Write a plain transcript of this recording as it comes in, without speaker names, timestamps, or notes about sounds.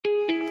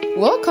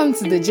Welcome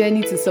to the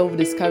Journey to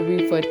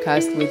Self-Discovery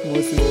podcast with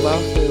Moses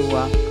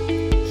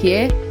Bafewa.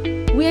 Here,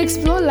 we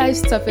explore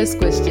life's toughest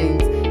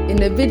questions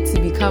in a bid to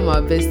become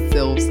our best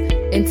selves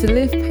and to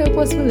live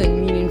purposeful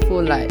and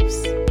meaningful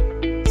lives.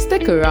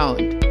 Stick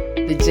around.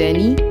 The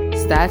journey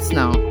starts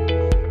now.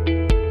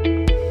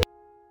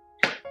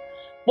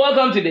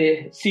 Welcome to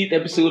the 6th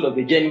episode of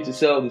the Journey to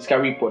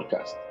Self-Discovery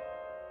podcast.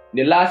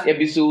 In the last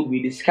episode,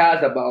 we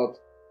discussed about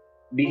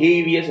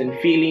behaviors and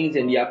feelings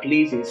and their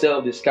place in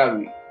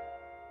self-discovery.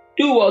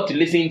 Do well to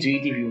listen to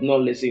it if you've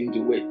not listened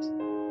to it.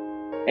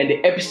 And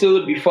the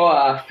episode before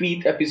our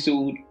 5th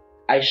episode,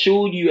 I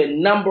showed you a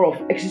number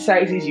of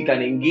exercises you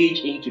can engage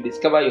in to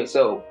discover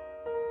yourself.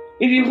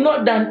 If you've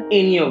not done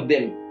any of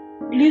them,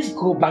 please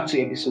go back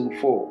to episode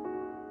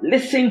 4.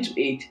 Listen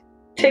to it,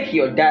 take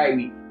your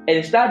diary,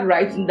 and start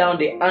writing down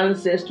the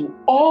answers to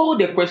all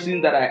the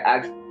questions that I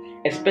asked,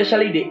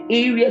 especially the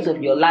areas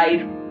of your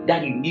life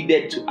that you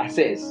needed to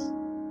assess.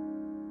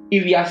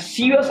 If you are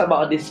serious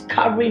about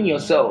discovering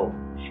yourself,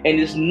 and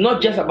it's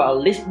not just about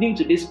listening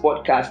to this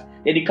podcast,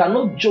 then you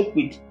cannot joke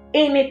with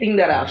anything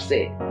that I've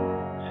said.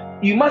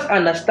 You must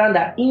understand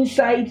that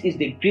insight is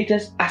the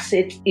greatest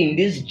asset in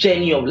this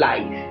journey of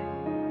life.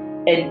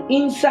 And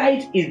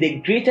insight is the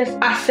greatest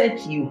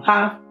asset you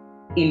have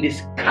in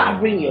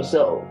discovering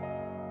yourself.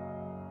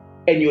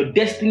 And your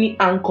destiny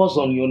anchors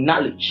on your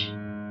knowledge,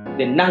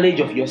 the knowledge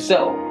of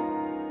yourself,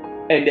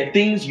 and the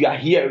things you are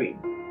hearing.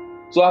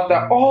 So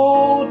after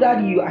all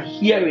that you are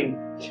hearing,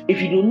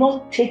 if you do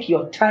not take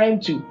your time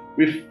to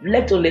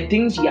reflect on the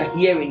things you are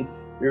hearing,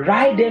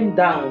 write them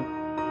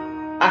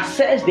down,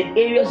 assess the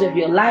areas of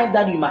your life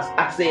that you must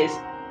assess,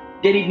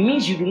 then it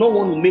means you do not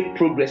want to make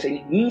progress, and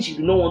it means you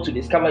do not want to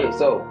discover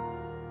yourself.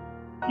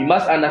 You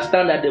must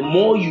understand that the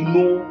more you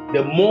know,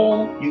 the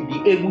more you'll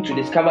be able to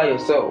discover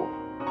yourself.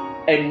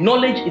 And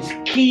knowledge is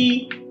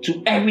key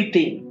to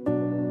everything.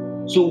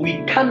 So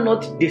we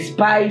cannot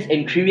despise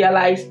and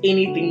trivialize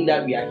anything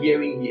that we are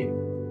hearing here.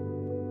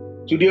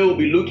 Today we'll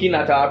be looking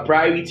at our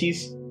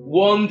priorities,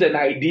 wants and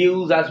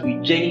ideals as we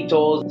journey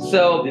towards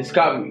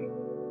self-discovery.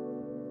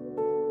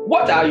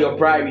 What are your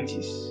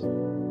priorities?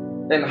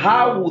 And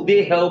how will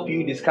they help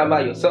you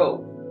discover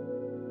yourself?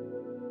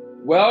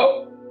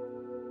 Well,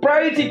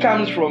 priority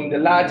comes from the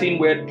Latin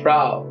word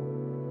 "prior,"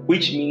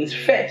 which means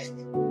first.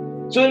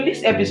 So in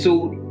this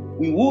episode,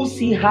 we will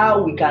see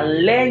how we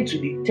can learn to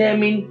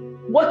determine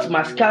what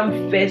must come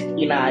first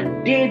in our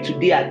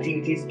day-to-day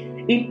activities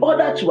in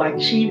order to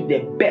achieve the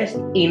best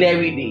in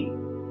every day.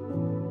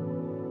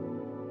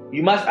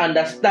 You must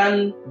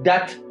understand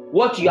that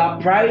what you are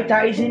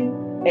prioritizing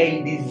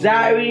and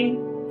desiring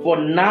for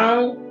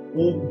now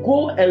will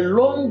go a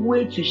long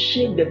way to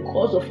shape the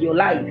course of your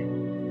life.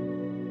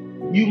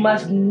 You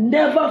must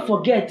never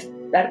forget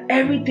that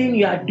everything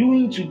you are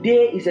doing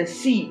today is a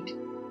seed,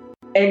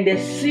 and the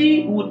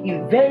seed would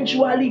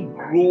eventually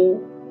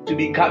grow to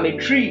become a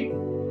tree.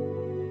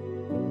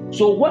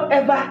 So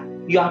whatever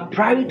you are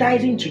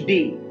prioritizing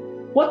today,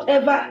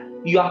 whatever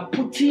you are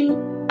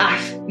putting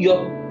as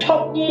your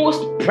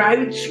topmost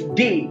priority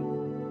today,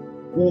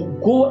 will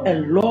go a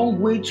long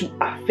way to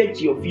affect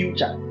your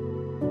future.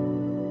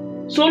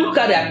 So look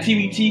at the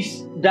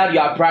activities that you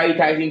are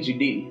prioritizing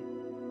today,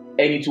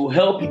 and it will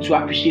help you to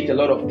appreciate a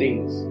lot of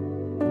things.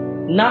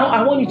 Now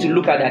I want you to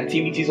look at the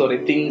activities or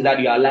the things that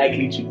you are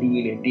likely to do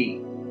in a day.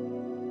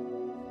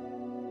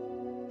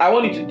 I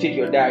want you to take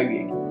your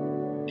diary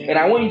and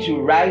I want you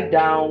to write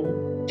down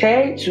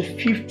 10 to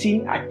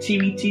 15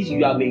 activities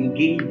you have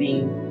engaged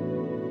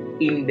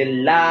in the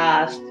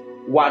last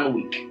 1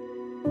 week.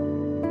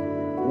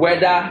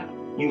 Whether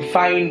you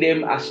find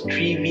them as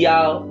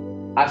trivial,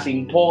 as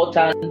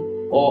important,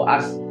 or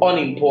as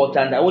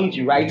unimportant, I want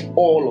you to write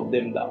all of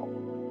them down.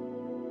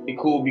 It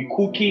could be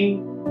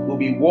cooking, it could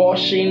be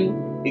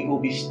washing, it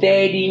could be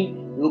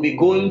studying, it could be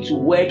going to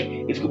work,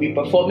 it could be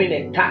performing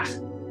a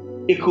task,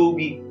 it could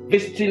be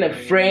visiting a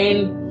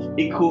friend,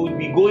 it could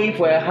be going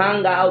for a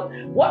hangout.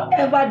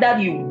 Whatever that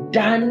you've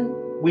done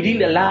within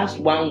the last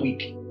 1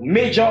 week,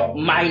 major,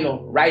 minor,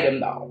 write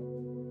them down.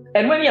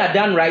 And when you are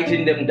done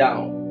writing them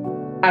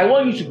down, I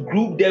want you to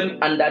group them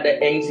under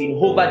the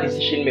Eisenhower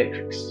decision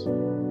matrix.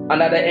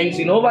 Under the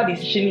Eisenhower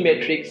decision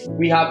matrix,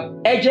 we have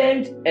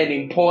urgent and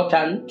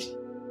important,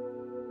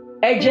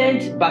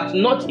 urgent but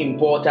not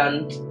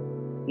important,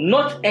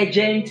 not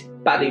urgent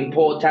but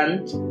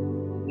important,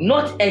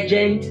 not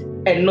urgent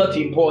and not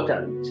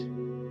important.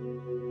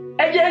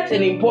 Urgent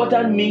and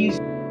important means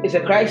it's a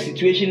crisis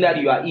situation that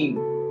you are in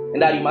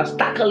and that you must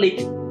tackle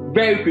it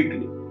very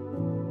quickly.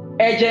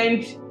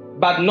 Urgent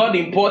but not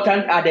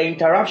important are the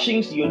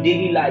interruptions to your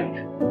daily life.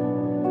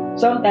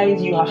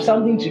 Sometimes you have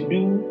something to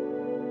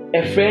do,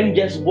 a friend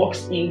just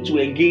walks in to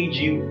engage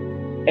you,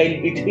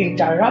 and it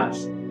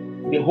interrupts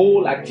the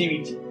whole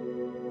activity.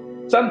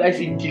 Sometimes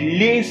it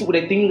delays with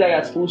the things that you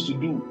are supposed to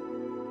do.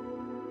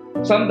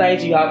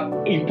 Sometimes you have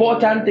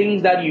important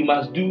things that you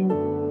must do,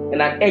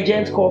 and an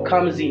urgent call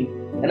comes in,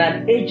 and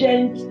an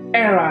urgent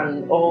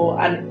errand or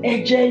an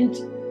urgent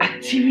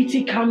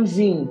activity comes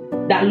in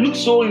that looks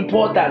so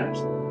important,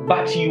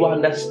 but you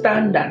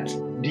understand that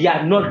they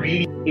are not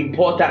really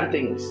important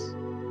things.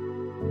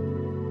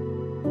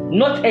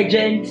 Not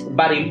urgent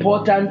but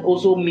important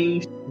also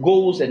means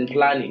goals and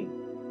planning.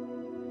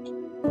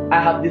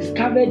 I have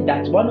discovered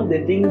that one of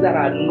the things that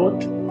are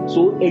not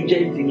so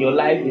urgent in your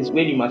life is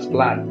when you must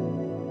plan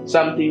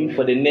something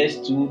for the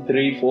next 2,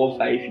 3, 4,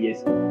 5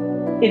 years.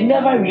 It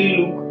never really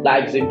looks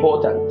like it's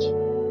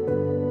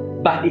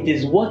important, but it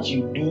is what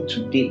you do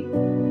today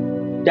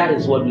that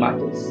is what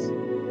matters.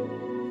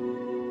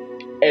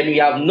 And we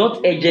have not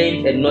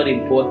urgent and not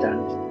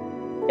important,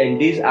 and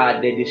these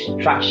are the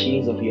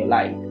distractions of your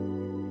life.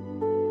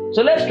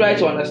 So let's try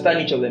to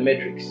understand each of the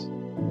metrics,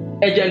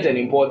 urgent and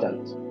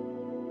important.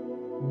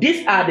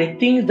 These are the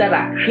things that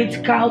are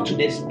critical to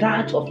the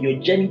start of your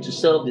journey to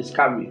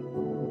self-discovery.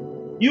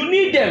 You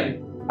need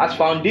them as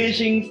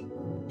foundations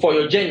for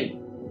your journey.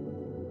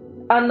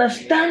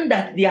 Understand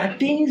that there are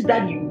things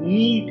that you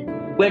need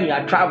when you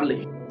are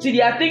traveling. See,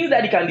 there are things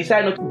that you can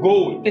decide not to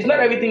go with. It's not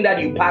everything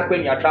that you pack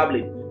when you are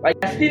traveling. But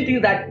there are still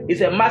things that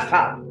is a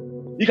must-have.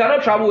 You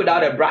cannot travel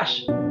without a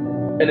brush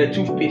and a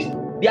toothpaste.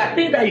 There are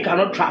things that you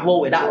cannot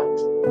travel without.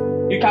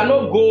 You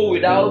cannot go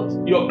without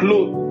your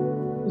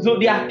clothes. So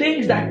there are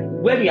things that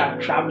when you are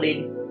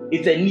traveling,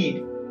 it's a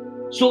need.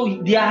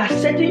 So there are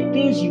certain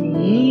things you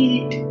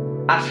need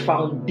as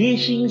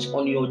foundations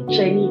on your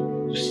journey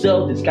to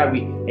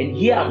self-discovery. And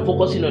here I'm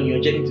focusing on your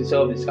journey to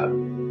self-discovery.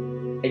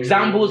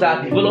 Examples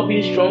are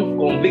developing strong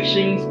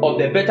convictions of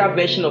the better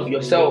version of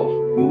yourself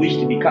you wish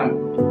to become.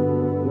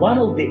 One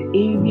of the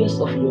areas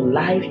of your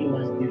life you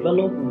must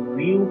develop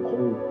real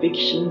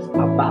convictions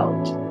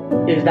about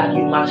is that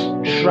you must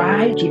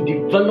try to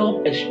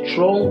develop a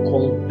strong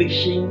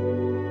conviction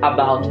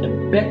about a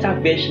better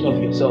version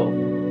of yourself.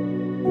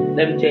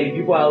 Let me tell you,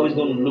 people are always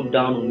going to look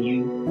down on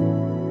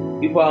you.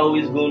 People are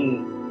always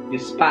going to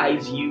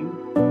despise you.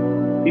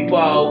 People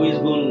are always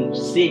going to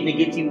say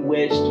negative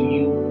words to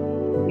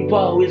you. People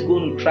are always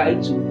going to try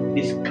to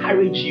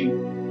discourage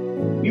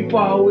you. People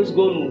are always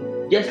going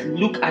to just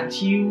look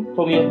at you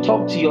from your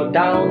top to your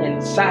down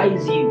and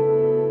size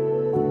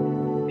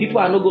you. People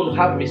are not going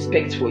to have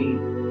respect for you.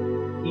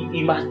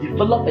 You must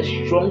develop a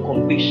strong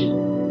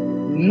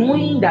conviction,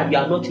 knowing that you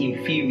are not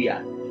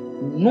inferior,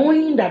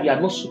 knowing that you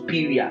are not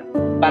superior,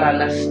 but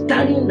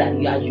understanding that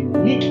you are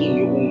unique in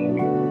your own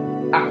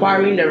way.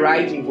 Acquiring the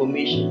right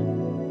information.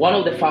 One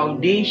of the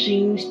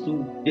foundations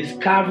to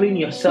discovering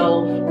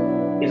yourself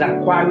is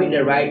acquiring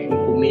the right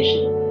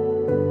information.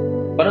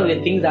 One of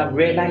the things I've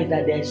realized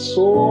that there's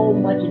so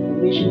much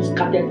information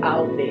scattered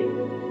out there.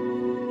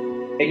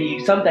 And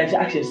you sometimes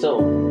ask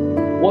yourself,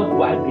 what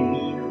do I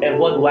believe and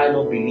what do I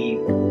not believe?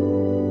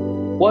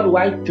 What do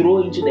I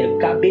throw into the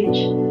garbage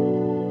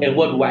and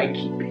what do I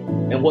keep?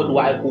 And what do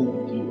I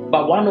hold dear?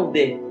 But one of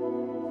the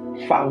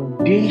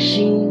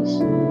foundations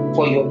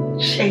for your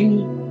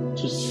journey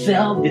to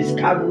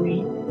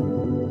self-discovery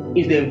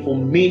is the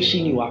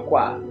information you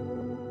acquire.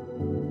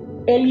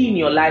 Early in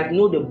your life,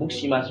 know the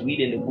books you must read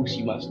and the books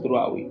you must throw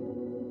away.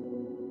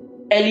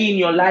 Early in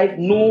your life,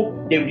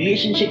 know the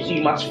relationships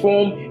you must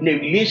form, the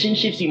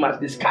relationships you must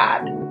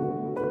discard.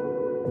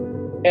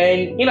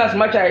 And in as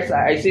much as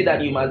I say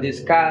that you must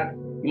discard,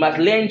 you must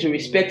learn to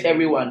respect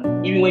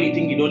everyone, even when you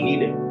think you don't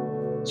need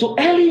them. So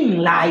early in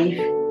life,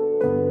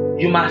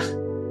 you must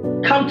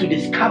come to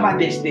discover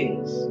these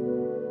things.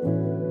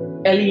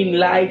 Early in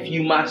life,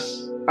 you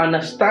must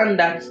understand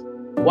that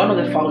one of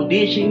the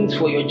foundations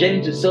for your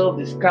journey to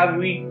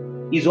self-discovery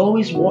is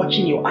always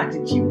watching your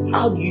attitude.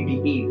 How do you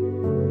behave?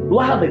 Do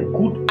I have a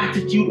good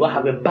attitude or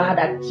have a bad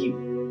attitude?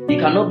 You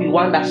cannot be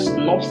one that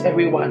snobs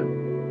everyone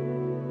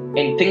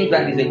and thinks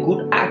that is a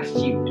good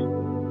attitude.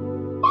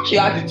 What's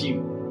your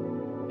attitude?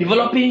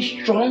 Developing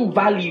strong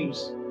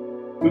values.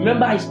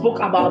 Remember, I spoke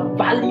about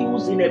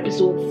values in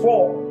episode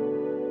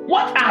 4.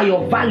 What are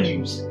your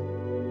values?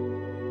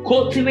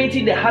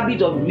 Cultivating the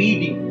habit of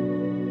reading.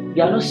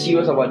 You are not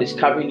serious about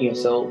discovering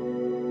yourself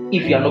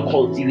if you are not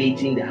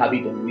cultivating the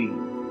habit of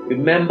reading.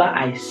 Remember,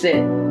 I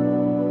said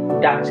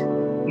that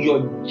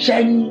your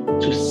journey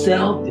to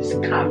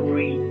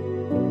self-discovery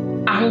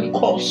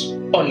anchors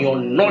on your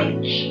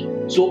knowledge.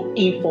 So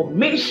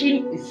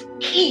information is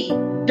key.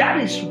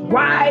 That is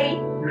why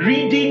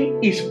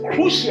reading is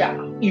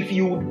crucial if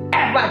you would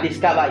ever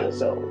discover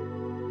yourself.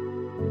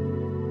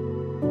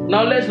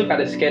 Now let's look at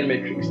the second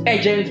matrix.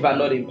 Urgent but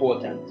not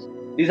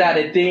important. These are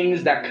the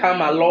things that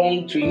come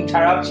along to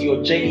interrupt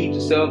your journey to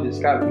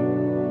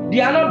self-discovery. They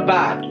are not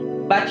bad,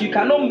 but you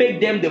cannot make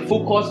them the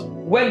focus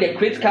when the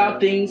critical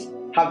things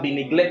have been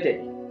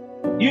neglected.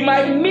 You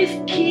might miss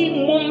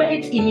key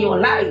moments in your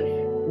life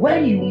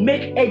when you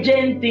make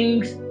urgent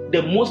things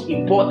the most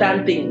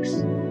important things.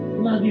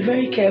 You must be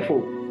very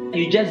careful.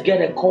 You just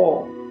get a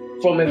call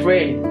from a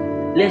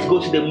friend. Let's go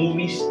to the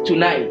movies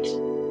tonight.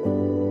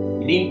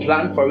 You didn't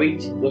plan for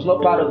it. It was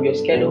not part of your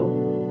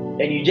schedule.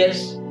 And you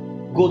just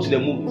go to the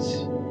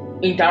movies.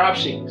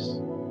 Interruptions.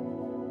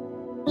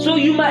 So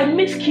you might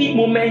miss key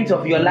moments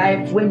of your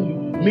life when you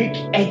make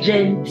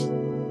urgent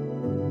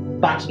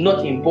but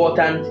not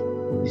important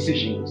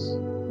decisions.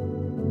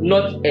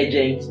 Not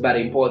urgent but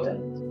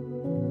important.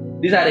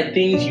 These are the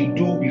things you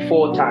do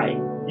before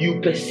time. you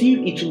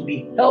perceive it will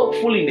be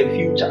helpful in the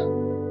future.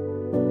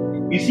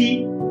 You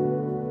see,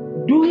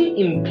 doing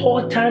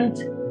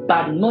important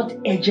but not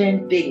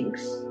urgent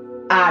things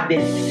are the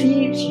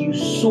seeds you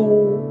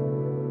sow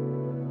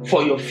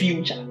for your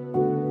future.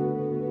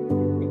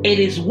 It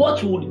is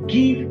what would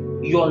give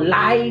your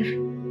life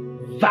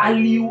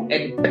value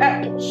and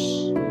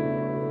purpose.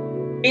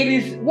 It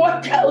is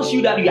what tells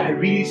you that you are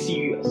really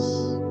serious.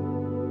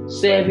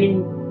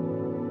 Serving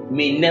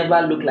may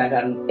never look like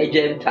an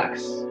urgent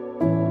task,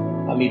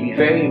 but may be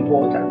very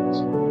important.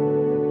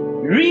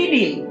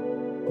 Reading,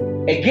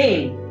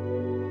 again,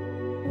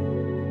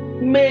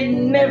 may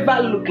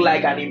never look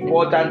like an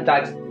important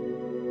task.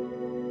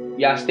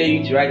 You are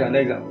studying to write an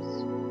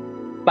exams,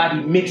 but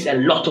it makes a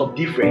lot of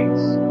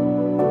difference.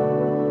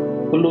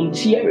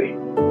 Volunteering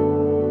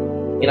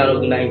in an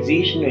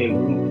organization or a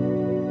group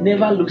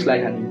never looks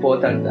like an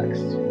important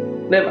task.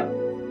 Never.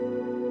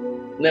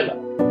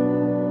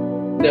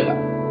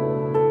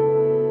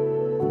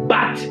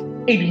 But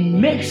it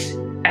makes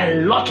a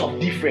lot of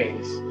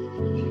difference.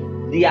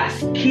 There are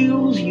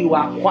skills you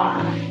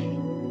acquire.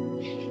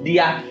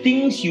 There are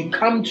things you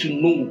come to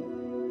know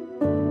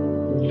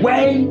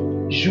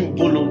when you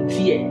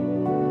volunteer.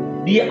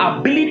 The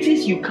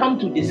abilities you come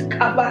to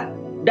discover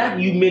that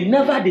you may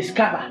never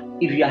discover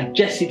if you are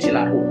just sitting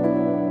at home.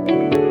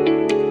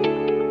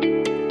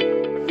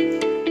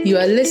 You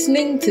are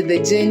listening to the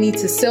Journey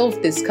to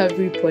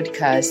Self-Discovery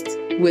podcast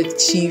with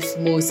Chief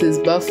Moses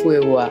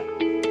Bafwewa.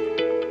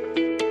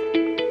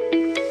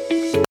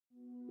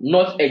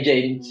 Not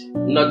urgent,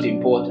 not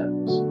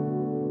important.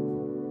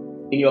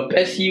 In your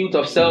pursuit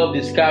of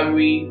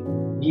self-discovery,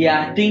 there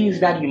are things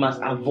that you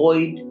must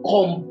avoid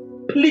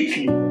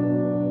completely.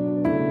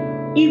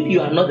 If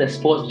you are not a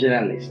sports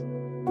journalist,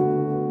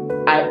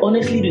 I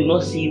honestly do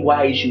not see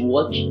why you should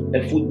watch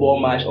a football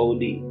match all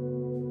day.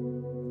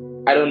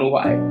 I don't know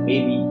why.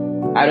 Maybe.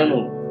 I don't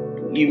know.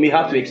 You may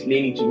have to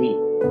explain it to me.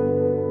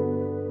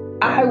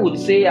 I would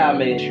say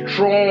I'm a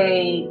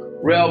strong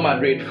Real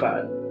Madrid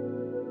fan.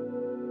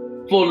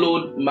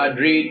 Followed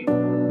Madrid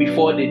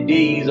before the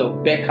days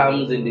of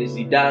Beckhams and the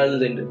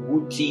Zidans and the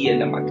Guti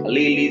and the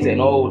Makaleles and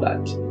all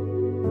that.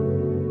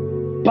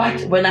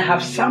 But when I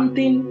have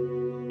something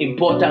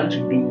important to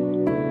do,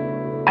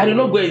 I do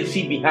not go and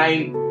sit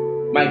behind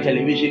my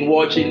television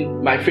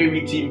watching my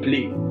favorite team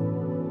play.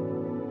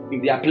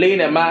 If they are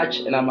playing a match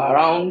and I'm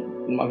around,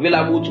 I'm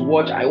available to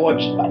watch, I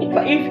watch. But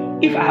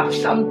if I have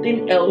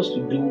something else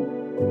to do,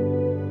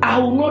 I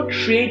will not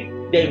trade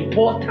the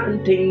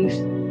important things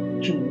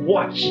to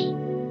watch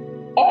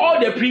all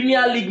the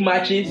Premier League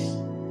matches,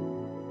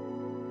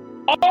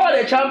 all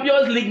the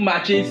Champions League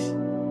matches,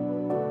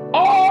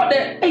 all the...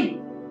 Hey,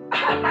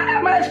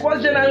 am I a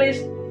sports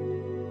journalist?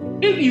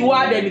 If you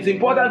are, then it's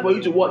important for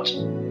you to watch.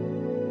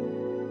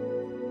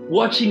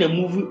 Watching a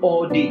movie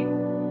all day.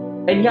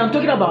 And I'm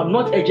talking about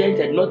not urgent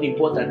and not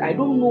important. I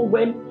don't know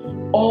when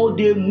all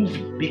day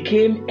movie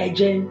became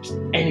urgent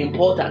and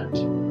important.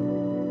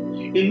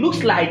 It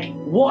looks like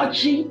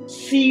watching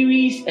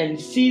series and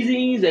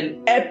seasons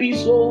and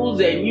episodes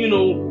and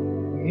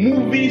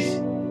movies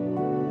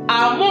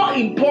are more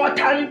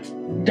important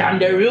than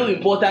the real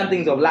important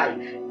things of life.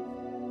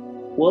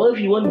 Well, if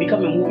you want to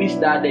become a movie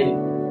star,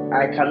 then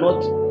I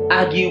cannot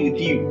argue with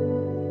you.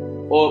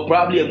 Or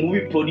probably a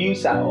movie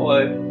producer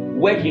or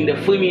work in the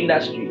film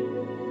industry.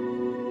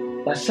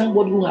 But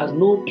somebody who has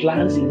no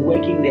plans in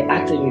working in the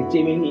art and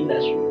entertainment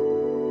industry,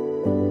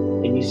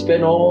 and you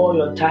spend all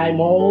your time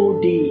all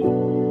day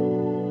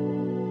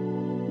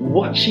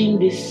watching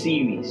this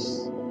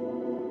series,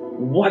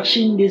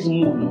 watching this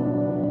movie,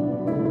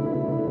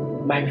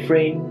 my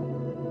friend,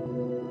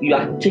 you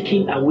are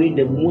taking away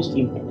the most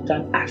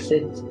important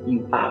asset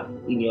you have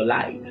in your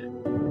life,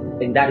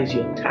 and that is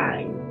your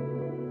time.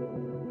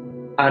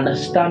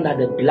 Understand that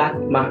the black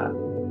man,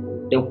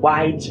 the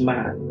white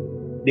man,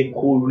 the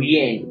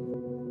Korean,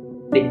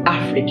 the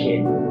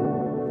African,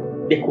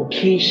 the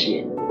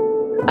Caucasian,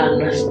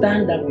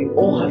 understand that we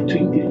all have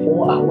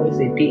 24 hours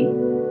a day.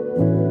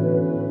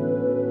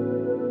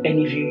 And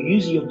if you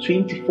use your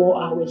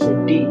 24 hours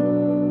a day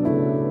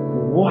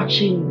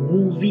watching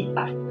movie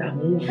after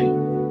movie,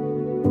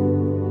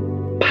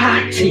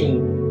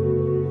 partying,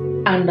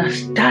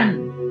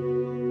 understand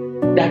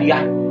that you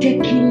are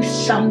taking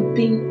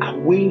something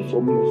away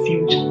from your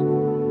future.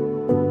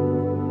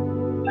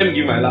 Let me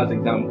give my last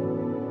example.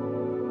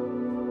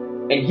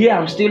 And here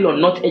I'm still on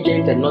not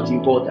urgent and not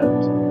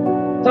important.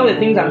 Some of the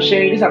things I'm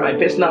sharing, these are my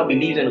personal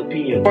beliefs and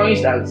opinions. For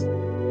instance,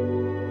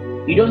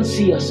 you don't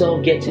see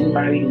yourself getting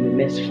married in the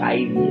next 5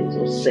 years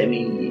or 7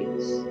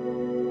 years.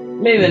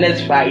 Maybe the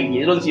next 5 years.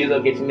 You don't see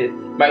yourself getting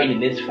married in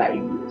the next 5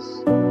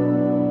 years.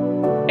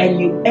 And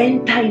you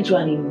enter into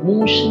an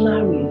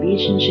emotional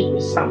relationship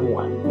with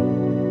someone.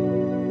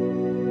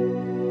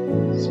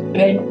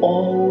 Spend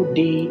all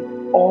day,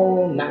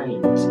 all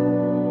night,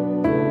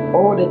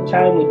 all the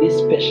time with this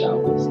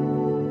special person.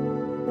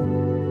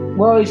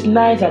 Well, it's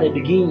nice at the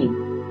beginning,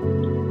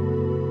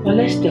 but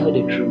let's tell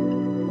the truth.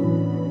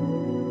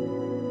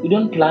 You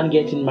don't plan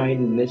getting married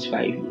in the next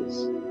 5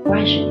 years.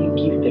 Why should you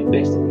give the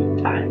best of your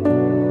time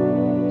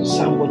to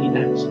somebody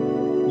that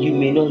you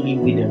may not live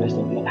with the rest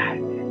of your life.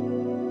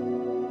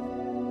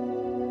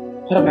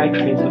 What am I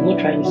trying to say? I'm not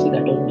trying to say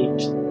that don't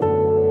date.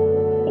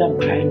 What I'm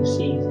trying to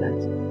say is that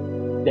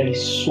there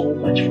is so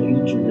much for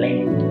you to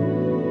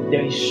learn.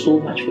 There is so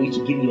much for you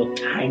to give your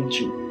time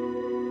to.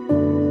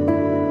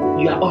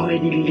 You are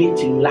already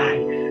late in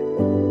life.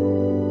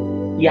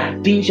 There are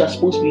things you are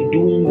supposed to be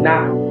doing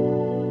now.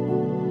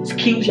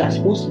 Skills you are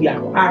supposed to be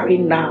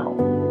acquiring now.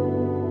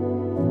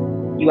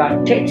 You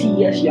are 30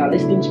 years, you are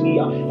listening to me.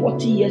 You are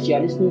 40 years, you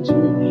are listening to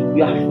me.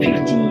 You are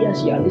 50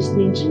 years, you are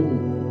listening to me.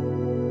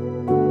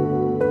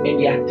 And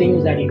there are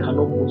things that you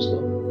cannot boast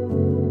of.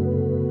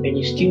 And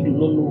you still do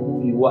not know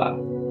who you are.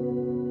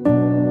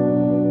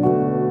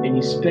 And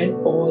you spend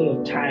all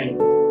your time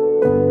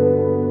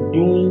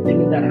doing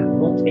things that are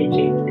not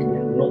urgent and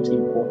are not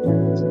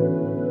important.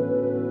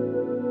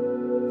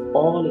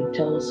 All it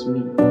tells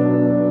me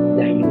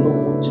that you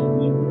don't want to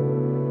leave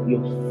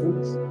your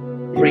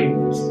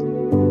footprints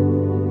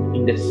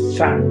in the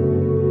sun.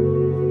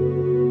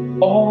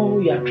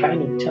 All you are trying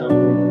to tell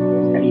me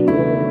is that you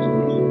don't want to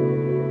leave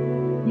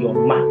your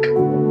mark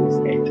on this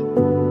earth.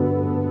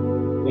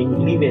 When you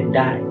live and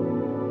die,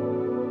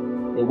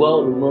 the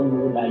world will not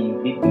know that you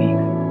did live.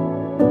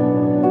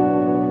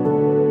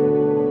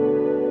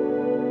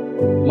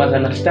 You must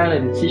understand the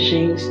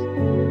decisions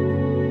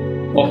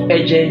of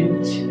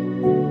urgent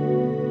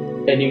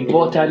and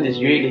important is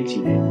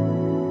relative.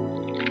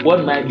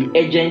 What might be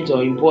urgent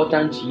or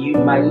important to you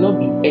might not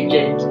be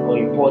urgent or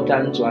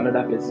important to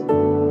another person.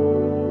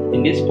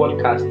 In this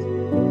podcast,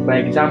 my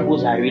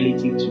examples are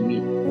relative to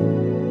me.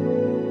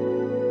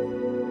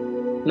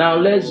 Now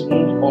let's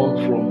move on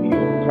from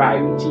your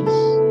priorities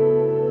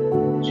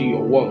to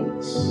your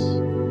wants.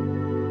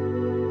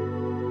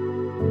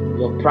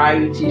 Your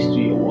priorities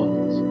to your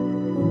wants.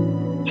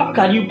 How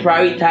can you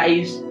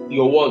prioritize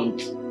your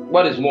want?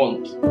 What is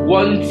want?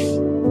 Want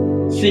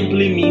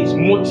simply means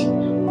motive,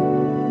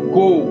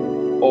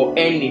 goal, or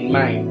end in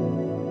mind.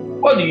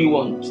 What do you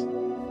want?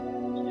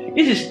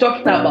 This is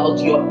talking about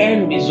your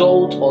end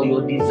result or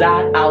your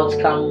desired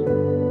outcome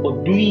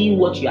of doing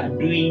what you are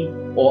doing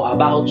or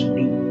about to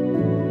do.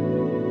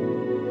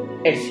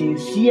 A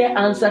sincere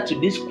answer to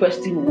this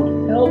question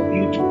will help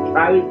you to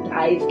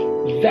prioritize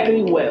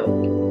very well.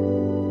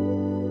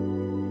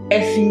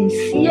 A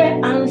sincere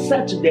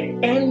answer to the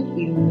end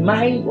in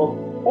mind of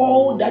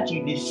all that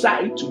you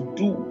decide to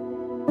do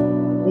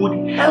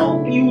would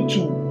help you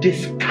to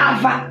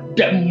discover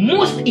the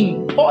most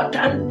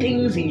important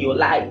things in your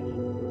life.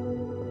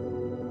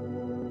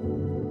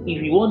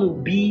 If you want to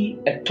be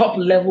a top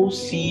level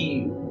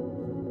CEO,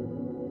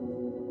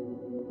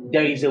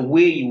 there is a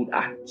way you would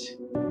act.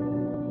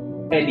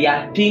 And there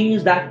are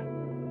things that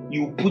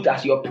you put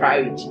as your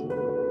priority.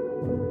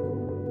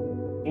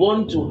 You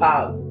want to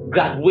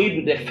graduate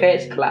with the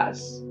first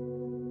class.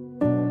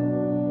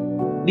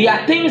 There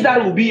are things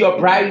that will be your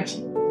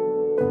priority.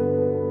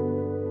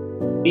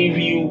 If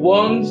you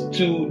want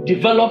to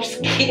develop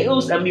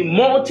skills and be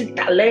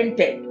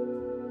multi-talented,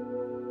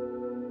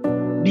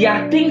 there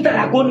are things that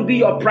are going to be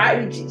your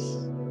priorities.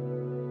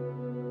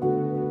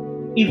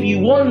 If you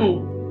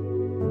want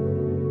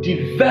to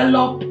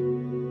develop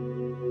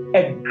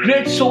a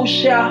great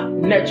social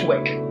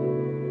network,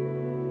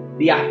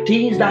 there are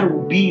things that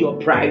will be your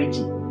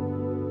priority.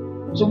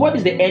 So what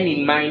is the end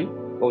in mind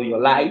of your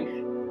life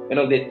and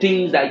of the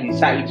things that you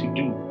decide to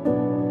do,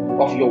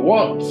 of your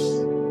wants?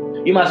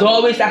 You must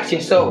always ask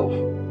yourself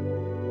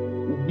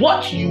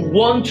what you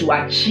want to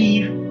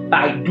achieve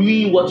by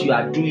doing what you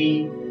are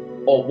doing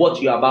or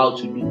what you are about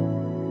to do.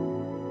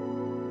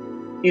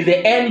 Is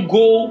the end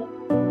goal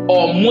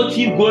or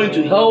motive going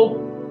to help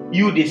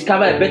you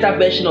discover a better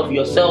version of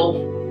yourself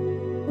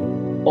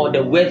or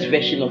the worst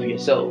version of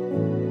yourself?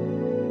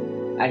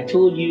 I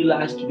told you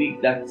last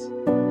week that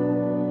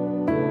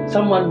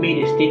someone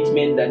made a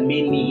statement that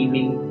made me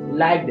even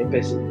like the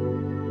person.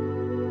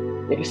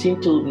 The person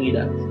told me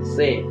that,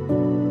 say,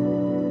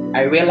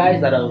 I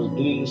realized that I was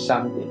doing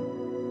something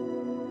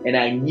and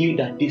I knew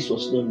that this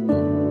was not me.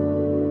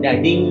 That I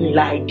didn't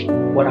like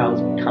what I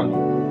was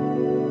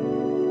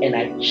becoming. And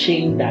I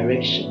changed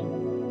direction.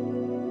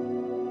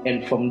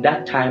 And from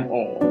that time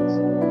on,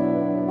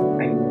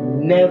 I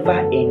never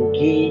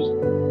engaged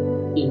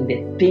in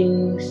the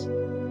things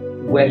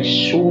were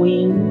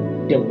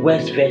showing the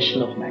worst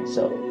version of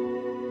myself.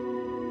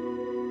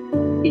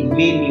 It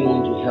made me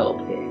want to help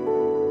her.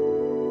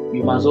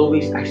 You must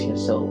always ask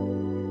yourself,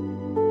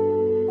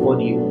 what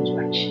do you want to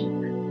achieve?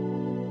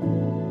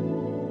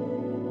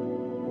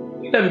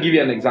 Let me give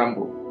you an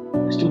example.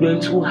 A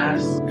student who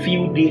has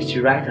few days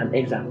to write an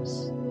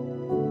exams,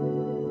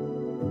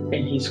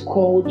 and he's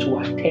called to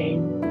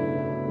attend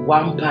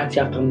one party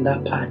after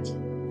another party.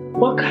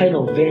 What kind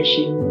of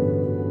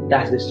version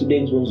does the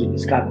student want to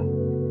discover?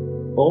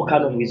 Or what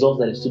kind of results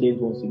that the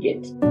student wants to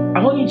get? I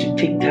want you to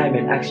take time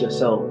and ask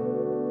yourself,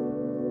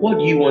 what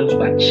do you want to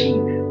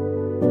achieve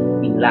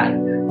in life?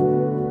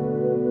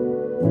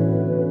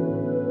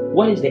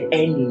 What is the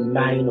end in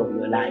mind of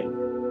your life?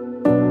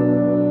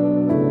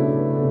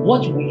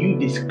 What will you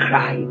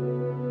describe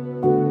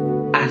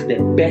as the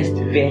best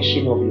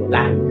version of your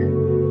life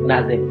and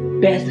as the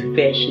best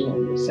version of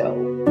yourself?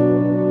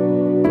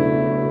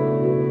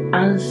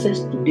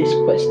 Answers to these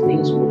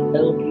questions will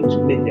help you to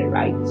make the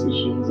right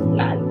decisions in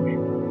life.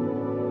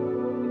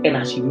 And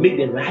as you make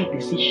the right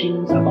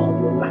decisions about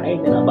your life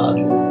and about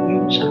your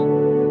future,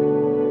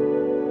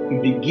 you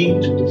begin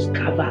to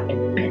discover a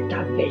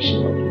better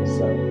version of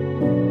yourself.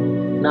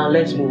 Now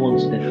let's move on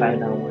to the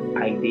final one,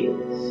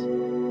 ideals.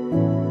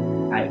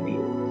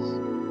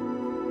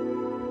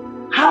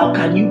 How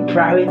can you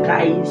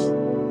prioritize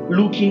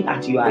looking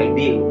at your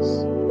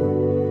ideals?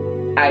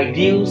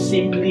 Ideals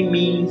simply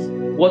means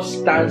what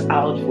stands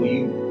out for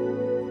you,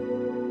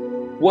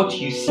 what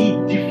you see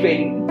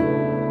differently,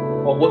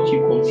 or what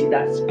you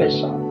consider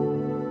special.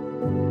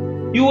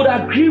 You would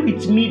agree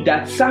with me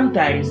that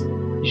sometimes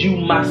you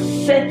must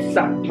set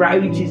some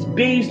priorities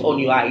based on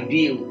your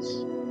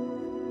ideals,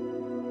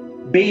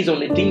 based on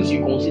the things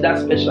you consider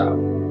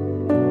special.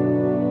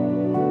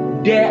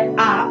 There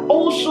are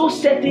also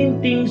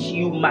certain things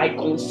you might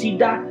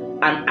consider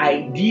an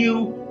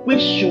ideal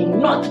which should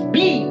not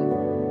be,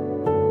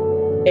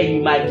 and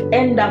you might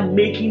end up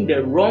making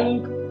the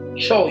wrong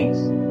choice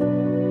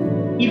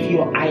if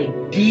your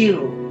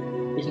ideal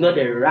is not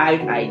the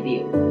right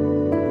ideal.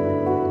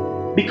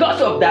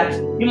 Because of that,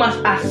 you must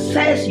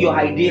assess your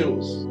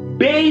ideals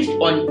based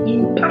on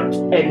impact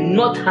and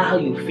not how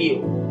you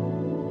feel.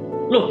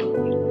 Look,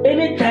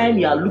 anytime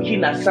you are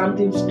looking at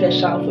something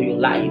special for your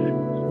life,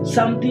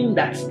 something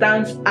that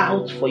stands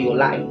out for your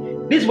life,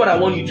 this is what I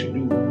want you to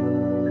do.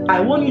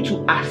 I want you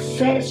to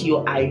assess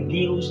your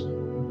ideals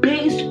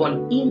based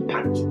on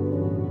impact.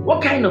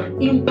 What kind of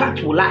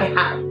impact will I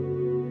have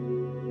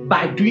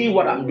by doing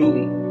what I'm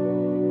doing?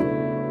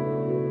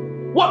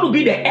 What will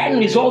be the end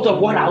result of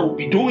what I will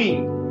be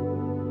doing?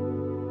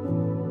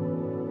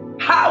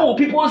 How will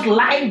people's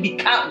life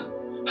become?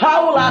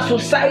 How will our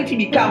society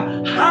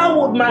become?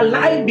 How would my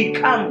life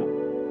become?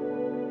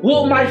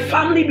 Will my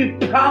family be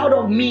proud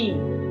of me?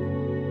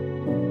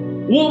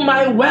 Will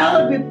my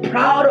world be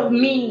proud of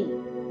me?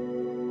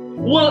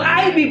 Will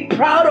I be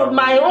proud of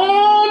my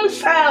own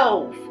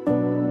self?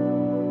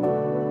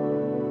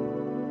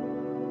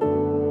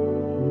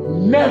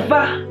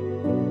 Never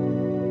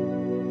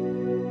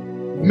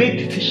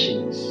make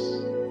decisions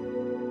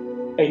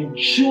and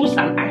choose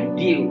an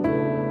ideal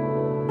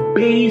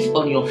based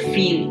on your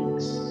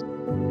feelings.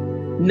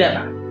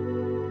 Never.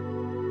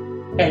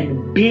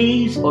 And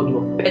based on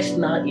your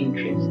personal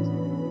interest.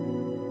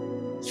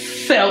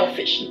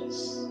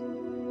 Selfishness.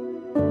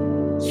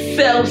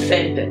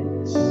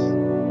 Self-centeredness.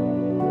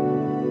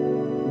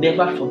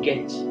 Never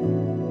forget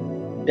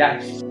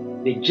that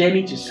the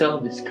journey to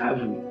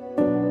self-discovery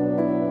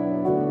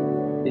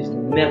is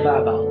never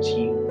about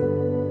you,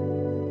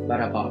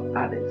 but about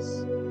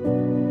others.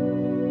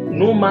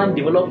 No man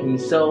develops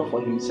himself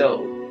for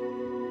himself.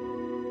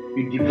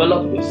 You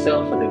develop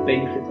yourself for the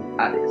benefit of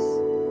others.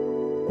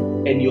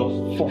 And your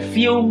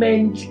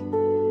fulfillment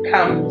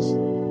comes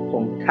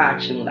from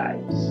touching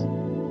lives.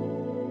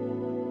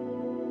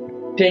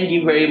 Thank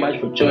you very much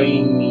for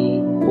joining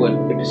me for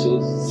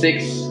episode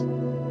 6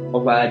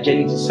 of our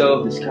journey to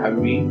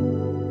self-discovery.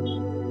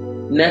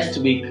 Next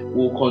week,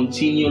 we'll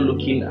continue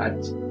looking at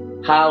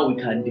how we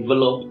can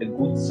develop a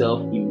good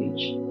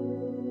self-image.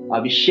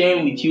 I'll be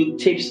sharing with you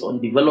tips on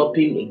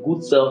developing a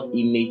good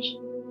self-image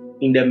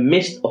in the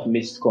midst of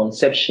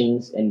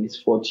misconceptions and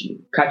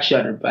misfortune. Catch you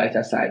at the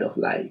brighter side of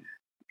life.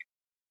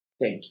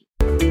 Thank you.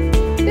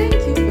 Thank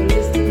you for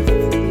listening to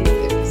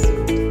today's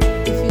episode.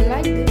 If you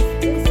like this,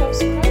 then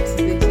subscribe to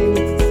the Journey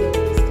to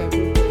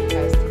Self-Discovery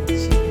podcast with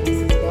Chief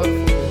Mrs.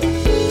 Balfour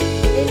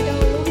and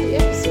download the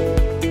episode.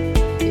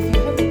 If you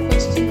have a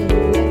question or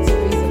would like to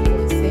raise a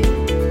concern,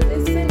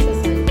 then send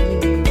us an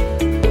email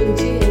on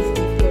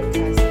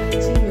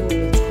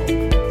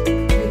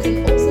jsdpodcast@gmail.com. You can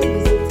also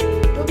visit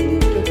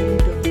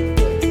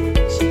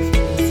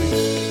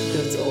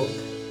www.chiefmoses.org.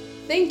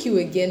 Thank you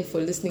again for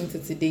listening to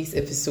today's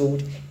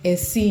episode and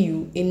see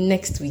you in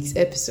next week's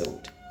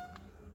episode.